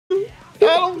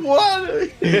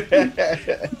What?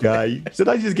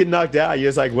 Sometimes you just get knocked out. You're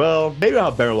just like, well, maybe I'll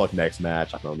have better luck next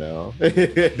match. I don't know.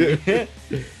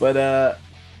 But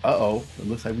uh-oh, it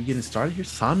looks like we're getting started here.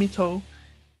 Samitto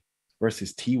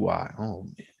versus TY. Oh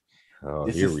man. Oh,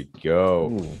 here we go.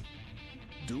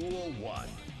 Duel 1.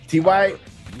 TY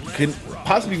could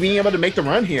possibly being able to make the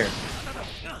run here.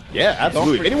 Yeah,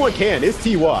 absolutely. If anyone can, it's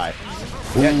TY.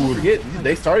 Yeah, forget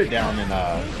they started down in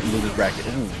loser's bracket.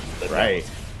 Right.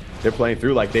 They're playing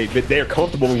through like they're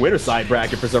comfortable in winner side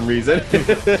bracket for some reason.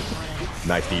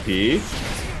 Nice DP.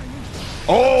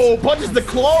 Oh, punches the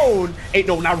clone. Ain't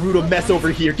no Naruto mess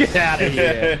over here. Get out of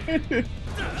here.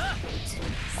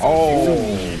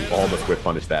 Oh, almost quick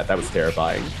punish that. That was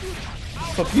terrifying.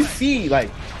 So if you see,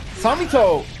 like,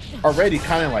 Samitto already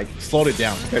kind of like slowed it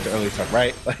down compared to early stuff,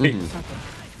 right? Like, he's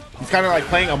kind of like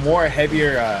playing a more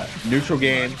heavier neutral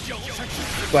game,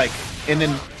 like, and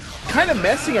then kind of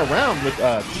messing around with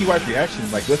TY's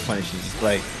reactions, like whip punishes.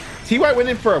 Like, TY went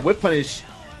in for a whip punish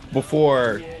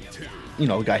before, you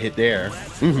know, got hit there,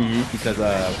 because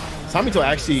Samitto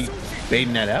actually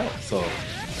baiting that out. So.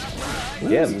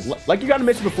 Yeah, like you got to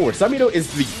mention before, Samitto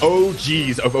is the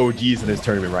OGs of OGs in this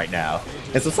tournament right now.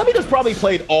 And so Samitto's probably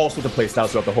played all sorts of play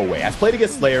styles throughout the whole way. Has played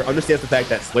against Slayer, understands the fact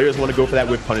that Slayers want to go for that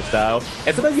whip punish style.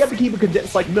 And sometimes you have to keep it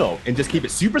condensed like milk and just keep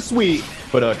it super sweet,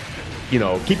 but you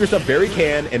know, keep yourself very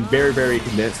canned and very, very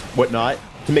condensed, whatnot,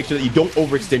 to make sure that you don't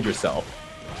overextend yourself.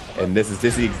 And this is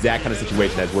the exact kind of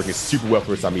situation that's working super well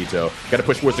for Samitto. Got to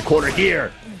push towards the corner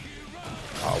here.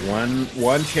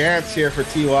 One chance here for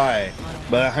TY,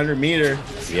 but 100 meter.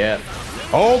 Yeah.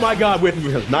 Oh my God,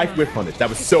 knife whip punish. That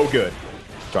was so good.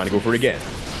 Trying to go for it again.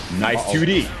 Nice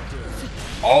 2D.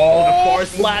 Oh, the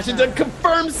force slash into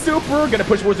confirmed super. Gonna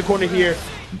push towards the corner here.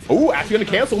 Oh, actually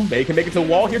gonna cancel. They can make it to the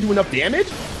wall here, do enough damage.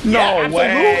 No way.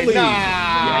 Absolutely.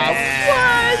 Nah.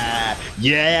 Yeah.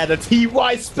 Yeah, the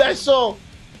TY special.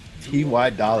 TY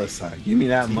dollar sign. Give me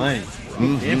that money.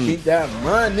 Give me that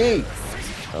money.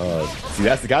 See,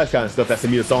 that's the kind of stuff that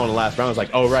Samitto saw in the last round. It's like,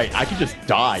 oh, right, I could just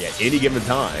die at any given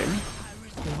time.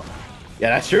 Yeah,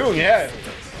 that's true, yeah.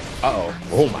 Uh-oh.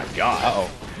 Oh, my God. Uh-oh.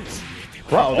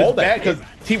 Wow, that's bad because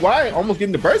TY almost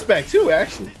getting the burst back, too,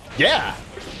 actually. Yeah.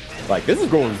 Like, this is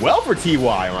going well for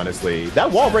TY, honestly. That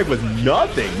wall break was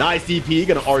nothing. Nice DP,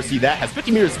 gonna RC that. Has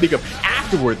 50 meters to speak of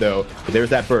afterward, though. But there's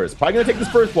that burst. Probably gonna take this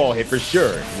first wall hit for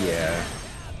sure. Yeah.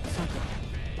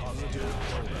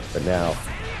 But now...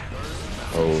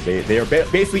 Oh, they are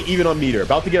basically even on meter.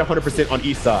 About to get 100% on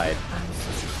each side.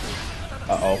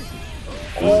 Uh-oh.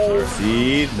 Oh,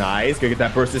 see, nice. Gonna get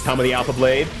that burst this time with the Alpha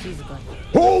Blade.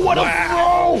 Oh, what a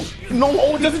throw! No,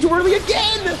 oh, it does it too early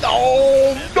again!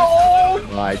 Oh,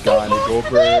 no! My God, the go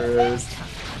first.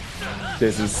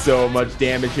 This is so much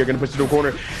damage here. Gonna push it to a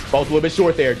corner. Ball's a little bit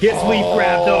short there. Get sleep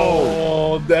grab,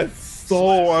 though. Oh, that's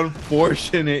so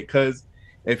unfortunate, because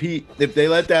if they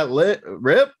let that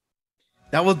rip,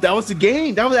 that was the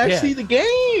game. That was actually the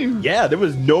game. Yeah, there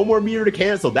was no more meter to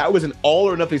cancel. That was an all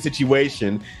or nothing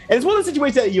situation. And it's one of the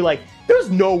situations that you're like, there's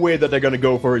no way that they're going to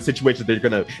go for a situation that they're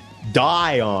going to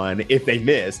die on if they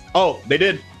miss. Oh, they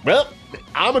did. Well,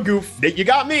 I'm a goof. You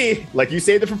got me. Like, you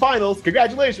saved it for finals.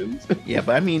 Congratulations. Yeah,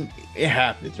 but I mean, it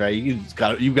happens, right? You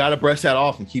got to brush that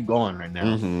off and keep going right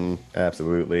now.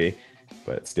 Absolutely.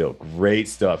 But still, great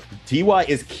stuff. TY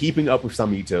is keeping up with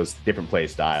Samitto's different play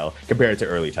style compared to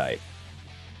early type.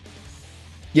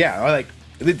 Yeah, like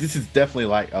this is definitely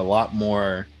like a lot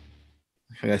more,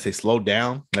 how can I say, slowed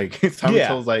down. Like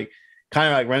Samitto's like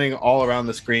kind of like running all around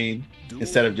the screen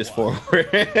instead of just forward.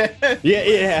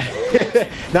 yeah.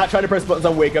 Not trying to press buttons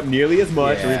on wake up nearly as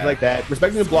much or anything like that.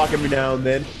 Respecting the block every now and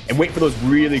then and wait for those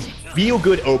really feel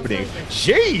good openings.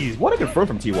 Jeez, what a confirm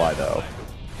from TY though.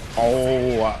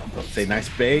 Oh, let's say nice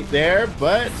bait there,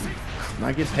 but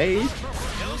not get paid.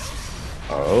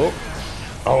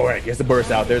 Oh, right, gets the burst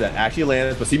out there that actually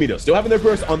lands, but Samitto still having their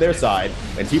burst on their side,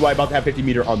 and TY about to have 50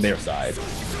 meter on their side.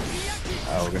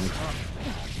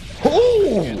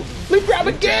 Oh, leap grab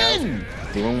again!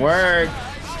 Doing work.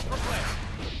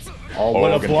 Oh,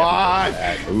 what a block!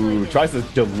 Ooh, tries to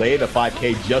delay the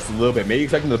 5K just a little bit. Maybe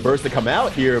expecting the burst to come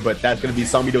out here, but that's going to be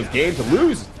Samitto's game to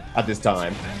lose at this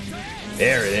time.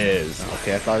 There it is.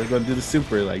 Okay, I thought he was going to do the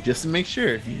super, like, just to make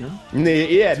sure, you know?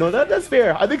 Yeah, no, that's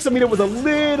fair. I think Samitto was a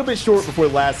little bit short before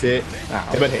the last hit.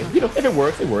 But hey, you know, if it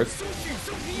works, it works.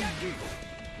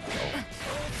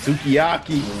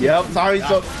 Sukiyaki. Yep, sorry.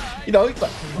 So, you know,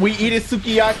 we eating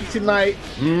sukiyaki tonight.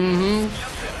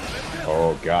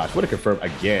 Oh, gosh, what a confirm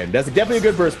again. That's definitely a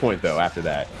good burst point, though, after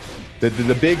that.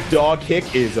 The big dog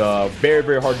kick is very,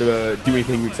 very hard to do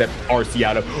anything except RC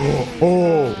out of.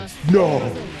 Oh,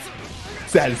 no.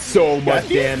 That is so much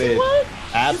damage.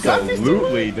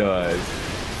 Absolutely does.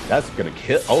 That's gonna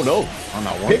kill. Oh no. Oh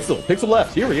no. Pixel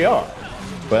left. Here we are.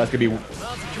 But that's gonna be.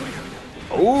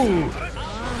 Oh.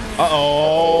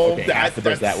 Uh-oh. Okay,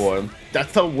 that's that one.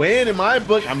 That's a win in my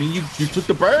book. I mean, you took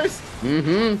the burst.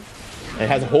 It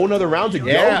has a whole nother round to go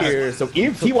here. So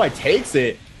even if TY takes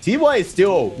it, TY is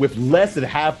still with less than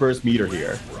half burst meter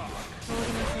here.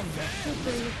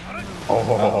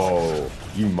 Oh,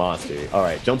 you monster. All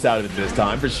right, jumps out of it this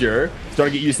time for sure.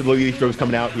 Starting to get used to the lead throws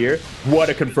coming out here. What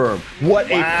a confirm. What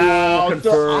a full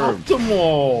confirm.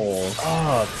 Optimal.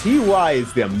 Oh, TY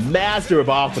is the master of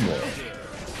optimal.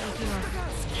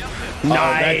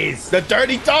 Nice. The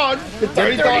dirty dog. The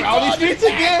dirty dog on these streets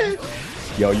again.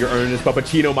 Yo, you're earning this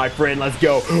puppuccino, my friend. Let's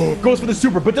go. Goes for the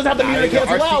super, but doesn't have the meter to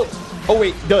cancel out. Oh,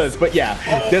 wait, does. But yeah,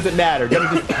 doesn't matter.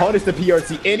 Gonna just punish the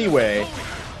PRC anyway.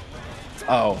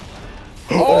 Oh.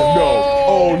 Oh, no.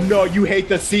 Oh, no. You hate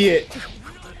to see it.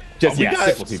 Just,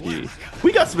 simple TP.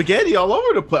 We got spaghetti all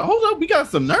over the place. Hold up. We got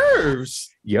some nerves.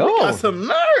 Yo. We got some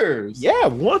nerves. Yeah,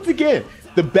 once again,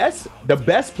 the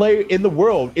best player in the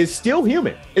world is still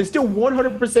human. It's still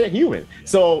 100% human.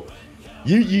 So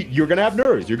you're gonna have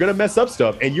nerves. You're gonna mess up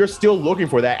stuff, and you're still looking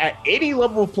for that at any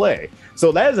level of play.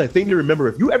 So that is a thing to remember.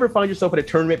 If you ever find yourself in a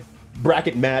tournament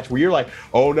bracket match where you're like,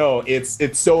 oh no, it's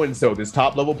so and so, this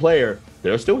top level player,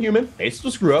 they're still human. They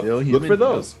still screw up. Look for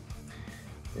those.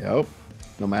 Yep.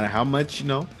 No matter how much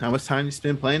how much time you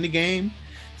spend playing the game,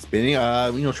 spending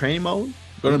training mode,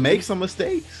 you're gonna make some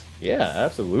mistakes. Yeah,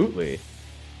 absolutely.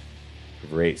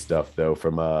 Great stuff though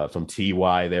from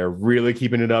TY there, really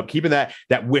keeping it up, keeping that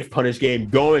whiff punish game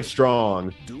going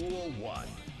strong.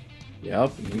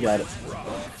 Yep, we got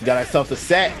ourselves a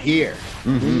set here.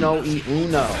 Uno y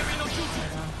uno.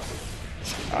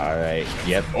 All right.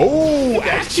 Yep. Oh,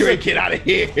 actually, get out of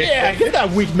here. Yeah, get that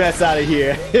weak mess out of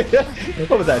here.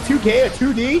 What was that? 2K or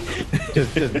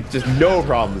 2D? just no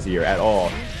problems here at all.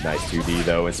 Nice 2D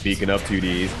though. And speaking of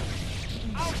 2Ds.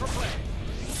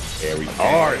 There we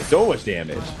are. So much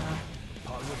damage.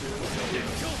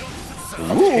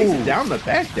 Ooh, down the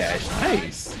back dash.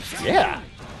 Nice. Yeah.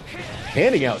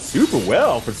 Handing out super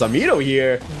well for Samitto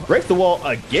here. Breaks the wall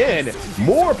again.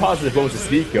 More positive bonus to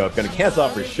speak of. Gonna cancel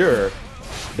out for sure.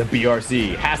 The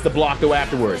BRC has to block though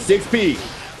afterwards. 6P.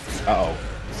 Uh-oh.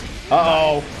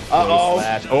 Uh-oh. Uh-oh.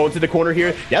 Slash. Oh, to the corner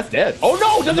here. That's dead. Oh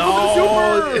no! Doesn't go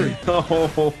for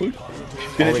the super!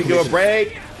 No. Didn't you give a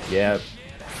break? Yeah.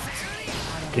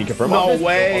 Can you confirm? No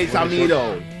way,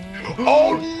 Samitto.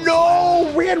 Oh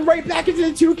no! Ran right back into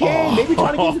the 2K. Maybe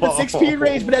trying to get into the 6P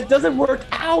range, but that doesn't work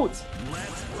out.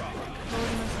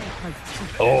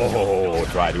 Oh,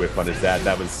 tried to whip punish that.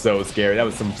 That was so scary. That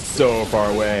was so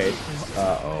far away.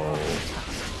 Uh-oh.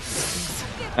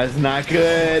 That's not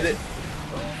good.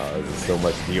 Oh, there's so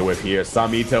much to deal with here.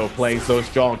 Samitto playing so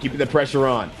strong, keeping the pressure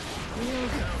on.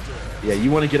 Yeah, you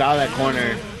want to get out of that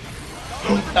corner.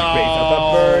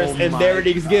 And there it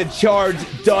is again.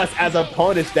 Charged dust as a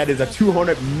punish. That is a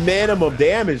 200 minimum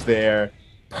damage there.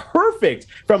 Perfect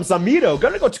from Samitto.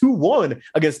 Gonna go 2-1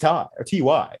 against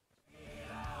TY.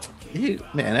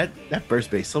 Man, that burst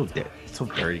base so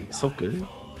dirty, so good.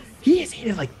 He has hit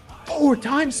it like 4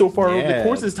 times so far over the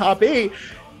course of his top 8.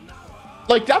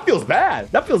 Like, that feels bad.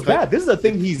 That feels bad. This is a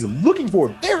thing he's looking for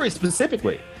very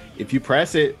specifically. If you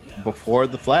press it before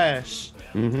the flash,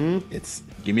 it's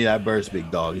give me that burst, big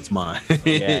dog. It's mine.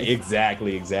 Yeah,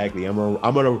 exactly. I'm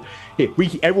gonna.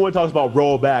 Everyone talks about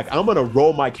roll back. I'm gonna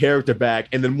roll my character back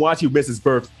and then watch you miss his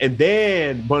burst and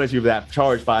then punish you with that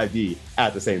charge 5D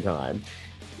at the same time.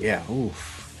 Yeah.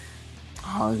 Oof.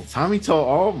 Samitto.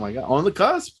 Oh my god. On the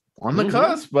cusp.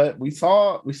 But we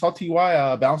saw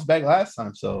TY bounce back last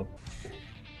time, so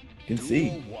you can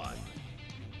see.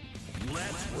 All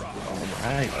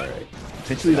right.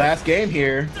 Potentially last game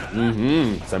here.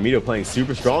 Samitto playing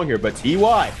super strong here, but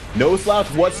TY, no slouch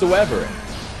whatsoever,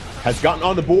 has gotten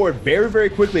on the board very, very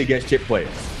quickly against Chipp players.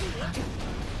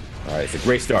 All right, it's a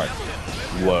great start.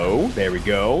 Low, there we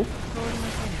go.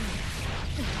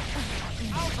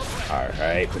 All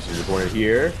right, pushes the corner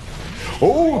here.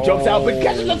 Oh, jumps out, but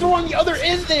catches the throw on the other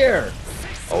end there.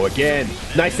 Oh, again,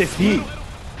 nice 6P.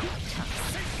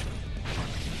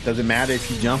 Doesn't matter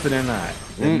if you jump it or not.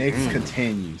 The mix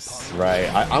continues. Right,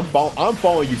 I'm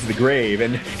following you to the grave,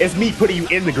 and it's me putting you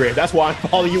in the grave. That's why I'm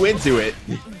following you into it.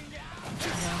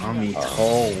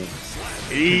 Samitto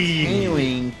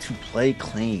continuing to play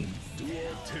clean,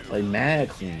 play mad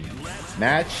clean.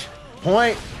 Match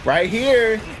point right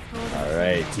here. All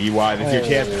right, TY, this is your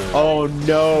chance. Oh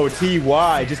no,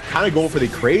 TY just kind of going for the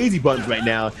crazy buttons right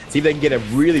now. See if they can get a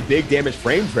really big damage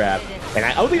frame trap. And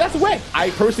I don't think that's the way. I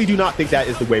personally do not think that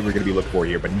is the way we're going to be looking for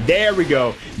here. But there we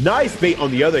go. Nice bait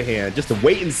on the other hand. Just a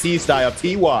wait and see style.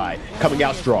 TY coming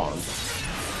out strong.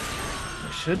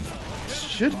 Should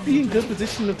be in good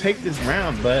position to take this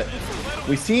round, but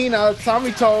we've seen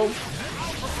Samitto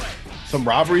some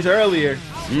robberies earlier.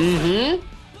 And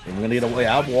we're going to get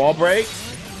a wall break,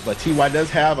 but TY does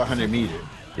have 100 meter.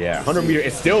 Yeah, 100 meter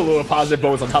is still a little positive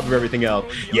bonus on top of everything else.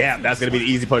 Yeah, that's going to be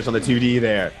the easy punch on the 2D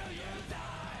there.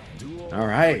 All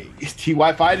right.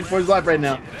 TY fighting for his life right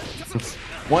now.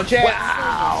 One chance.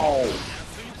 Wow.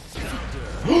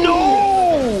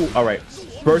 No! All right.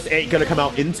 Burst ain't going to come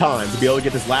out in time to be able to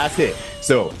get this last hit.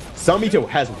 So, Samitto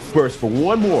has burst for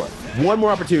one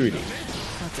more opportunity.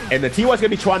 And the TY's going to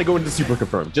be trying to go into the super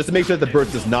confirm just to make sure that the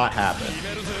burst does not happen.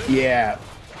 Yeah.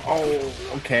 Oh,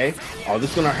 okay. Oh,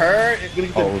 this is going to hurt.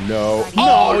 Oh, no.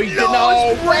 Oh, he did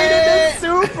not. Straight into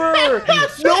super.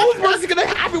 No burst is going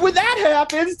to happen when that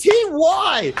happens.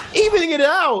 TY evening it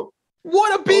out.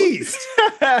 What a beast.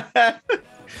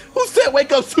 Who said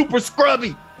wake up super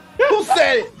scrubby? Who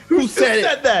said it? Who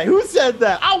said that? Who said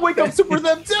that? I'll wake up super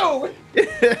them too.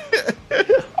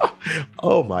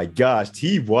 Oh my gosh,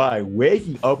 TY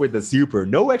waking up with the super,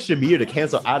 no extra meter to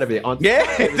cancel out of it on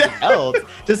everything else.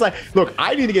 Just like, look,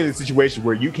 I need to get in a situation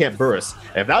where you can't burst.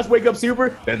 And if that's wake up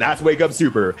super, then that's wake up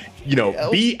super. You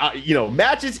know,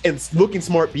 matches and looking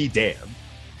smart be damned.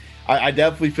 I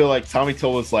definitely feel like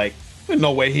Samitto was like, there's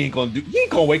no way he ain't gonna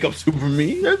wake up super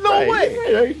me. There's no way.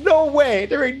 There ain't no way.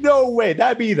 There ain't no way.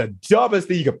 That'd be the dumbest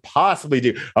thing you could possibly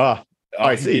do. I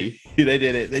see. They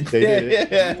did it. They did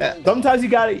it. Sometimes you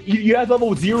have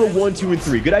level 0, 1, 2, and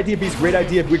 3. Good idea beats great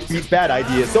idea, which beats bad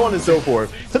idea, so on and so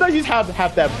forth. Sometimes you just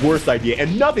have that worst idea,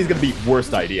 and nothing's gonna beat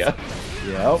worst idea.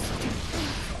 Yep.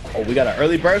 Oh, we got an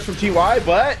early burst from TY,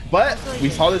 but we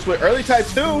saw this with early type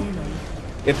 2.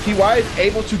 If TY is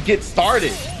able to get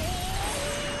started.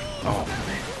 Oh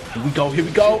man. Here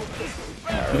we go.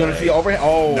 We're gonna see overhead.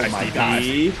 Oh nice my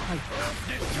gosh.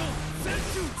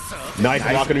 Nice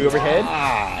block on the overhead.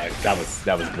 That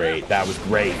was great. That was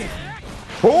great.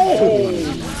 Oh!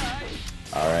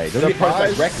 All right, doesn't get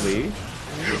punched directly.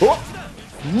 Oh!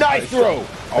 Nice throw.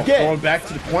 Again. Going back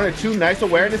to the corner too. Nice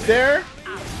awareness there.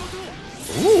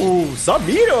 Ooh,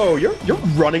 Samitto, you're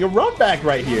running a run back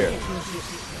right here.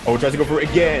 Oh, tries to go for it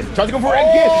again. Tries to go for it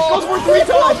again. Goes for it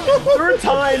 3 times. Third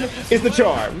time is the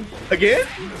charm. Again?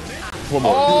 One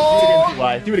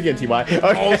more. Do it again, TY. Okay.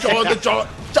 Oh, show the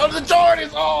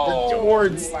Jordans. Oh, the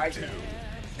Jords.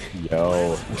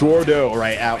 Yo, Jordo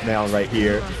right out now, right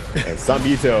here. And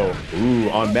Samitto,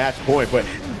 on match point. But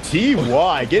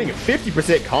TY getting a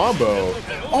 50% combo.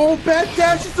 Oh, bad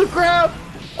dash is the grab.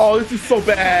 Oh, this is so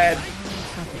bad.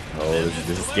 Oh, this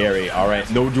is scary. All right,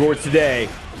 no Jords today.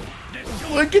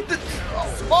 Look at the.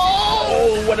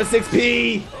 Oh, what a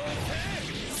 6P.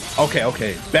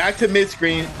 Okay. Back to mid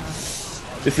screen.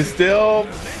 This is still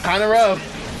kind of rough.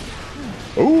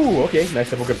 Ooh, okay.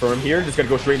 Nice double confirm here. Just gonna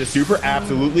go straight into super.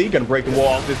 Absolutely. Gonna break the wall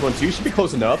off this one too. Should be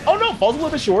close enough. Oh no, falls a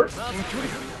little bit short.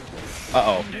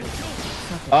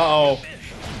 Uh-oh.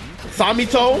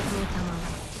 Samitto,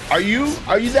 are you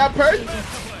that person?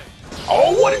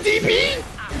 Oh, what a DP!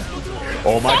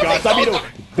 Oh my god, Samitto.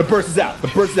 The burst is out.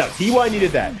 TY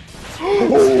needed that.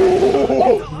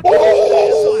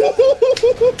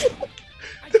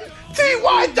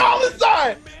 TY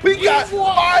 $! We got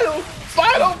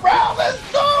final round. Let's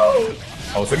go!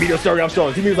 Oh, Samitto starting off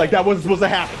strong. Samitto's like, that wasn't supposed to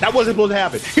happen.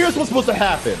 Here's what's supposed to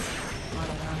happen.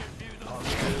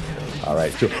 All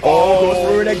right, sure. Oh, goes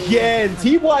for it again.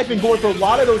 TY's been going for a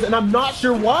lot of those, and I'm not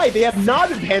sure why. They have not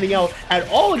been panning out at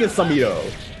all against Samitto.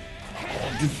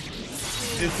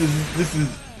 This is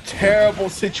terrible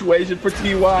situation for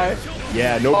TY.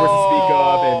 Yeah, no burst to speak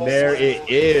of, and there it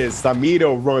is.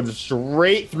 Samitto runs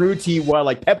straight through TY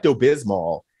like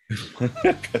Pepto-Bismol.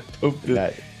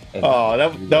 that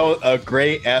was a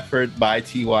great effort by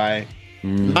TY.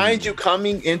 Mind you,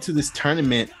 coming into this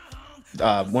tournament,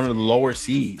 one of the lower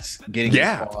seeds, getting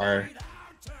far.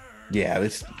 Yeah,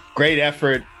 it's great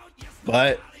effort,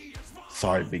 but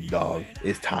sorry, big dog.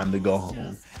 It's time to go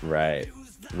home. Right.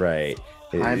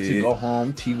 Time to go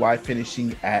home. TY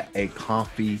finishing at a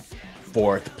comfy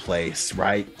 4th place,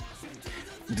 right?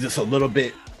 Just a little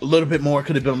bit more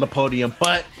could have been on the podium,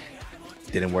 but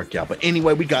didn't work out. But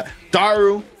anyway, we got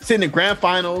Daru sitting in grand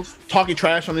finals, talking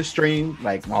trash on the stream,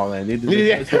 like, oh man,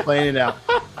 they're still playing it out.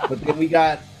 But then we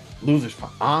got losers for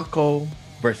Anko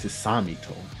versus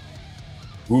Samitto.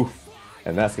 Oof.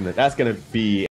 And that's gonna be